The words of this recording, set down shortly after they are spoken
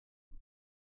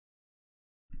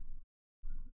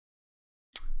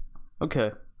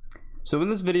Okay, so in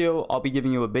this video, I'll be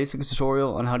giving you a basic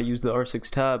tutorial on how to use the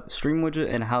R6Tab stream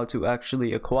widget and how to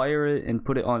actually acquire it and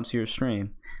put it onto your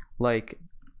stream, like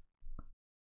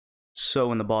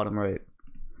so in the bottom right.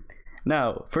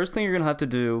 Now, first thing you're gonna have to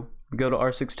do, go to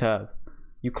R6Tab.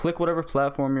 You click whatever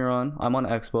platform you're on. I'm on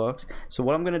Xbox. So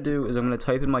what I'm gonna do is I'm gonna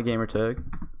type in my gamer tag.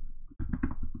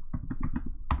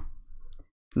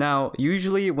 Now,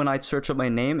 usually when I search up my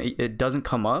name, it doesn't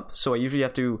come up, so I usually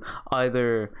have to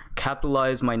either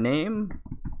capitalize my name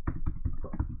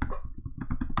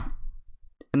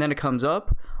and then it comes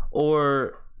up,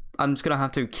 or I'm just gonna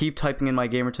have to keep typing in my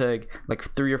gamer tag like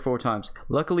 3 or 4 times.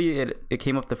 Luckily, it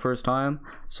came up the first time,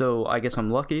 so I guess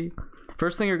I'm lucky.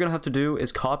 First thing you're gonna have to do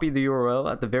is copy the URL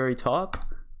at the very top,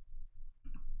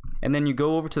 and then you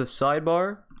go over to the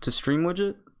sidebar to stream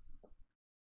widget.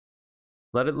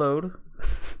 Let it load.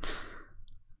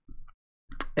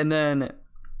 And then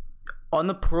on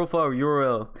the profile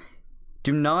URL,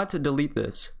 do not delete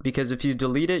this, because if you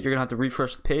delete it, you're gonna have to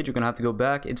refresh the page. You're gonna have to go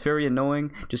back. It's very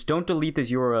annoying. Just don't delete this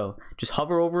URL. Just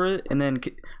hover over it and then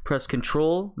press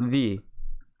Control V.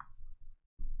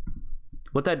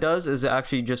 What that does is it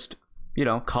actually just, you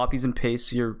know, copies and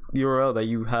pastes your URL that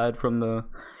you had from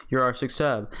your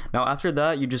R6Tab. Now after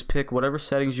that, you just pick whatever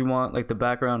settings you want, like the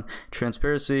background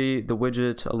transparency, the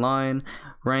widget align,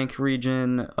 rank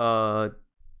region,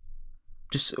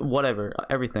 just whatever,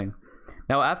 everything.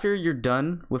 Now after you're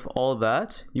done with all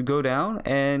that, you go down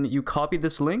and you copy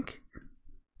this link,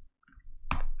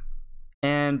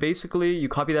 and basically you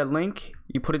copy that link,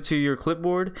 you put it to your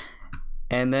clipboard,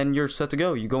 and then you're set to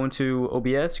go. You go into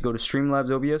OBS, you go to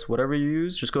Streamlabs OBS, whatever you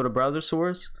use, just go to browser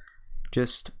source,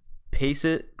 just paste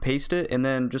it, and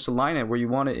then just align it where you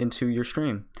want it into your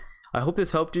stream. I hope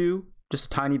this helped you just a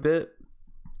tiny bit.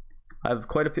 I have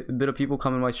quite a bit of people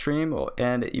come in my stream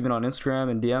and even on Instagram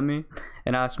and DM me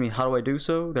and ask me how do I do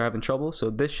so. They're having trouble,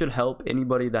 so this should help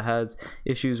anybody that has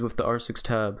issues with the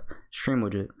R6Tab stream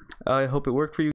widget. I hope it worked for you.